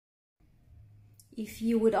If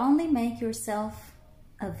you would only make yourself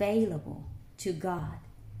available to God,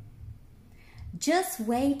 just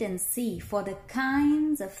wait and see for the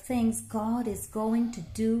kinds of things God is going to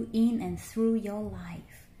do in and through your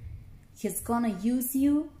life. He's going to use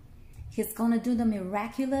you. He's going to do the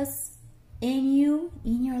miraculous in you,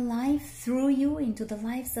 in your life, through you, into the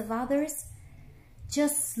lives of others.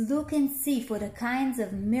 Just look and see for the kinds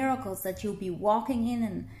of miracles that you'll be walking in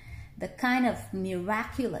and the kind of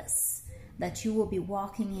miraculous that you will be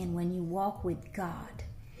walking in when you walk with God.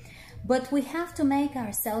 But we have to make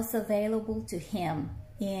ourselves available to Him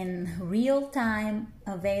in real-time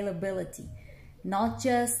availability, not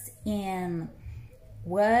just in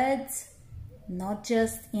words, not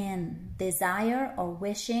just in desire or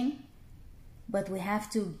wishing, but we have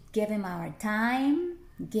to give Him our time,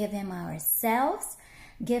 give Him ourselves,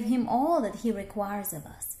 give Him all that He requires of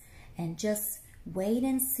us, and just wait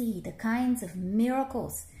and see the kinds of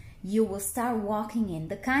miracles you will start walking in,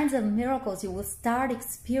 the kinds of miracles you will start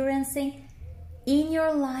experiencing in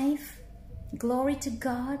your life. Glory to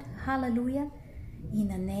God. Hallelujah. In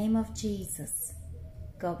the name of Jesus.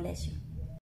 God bless you.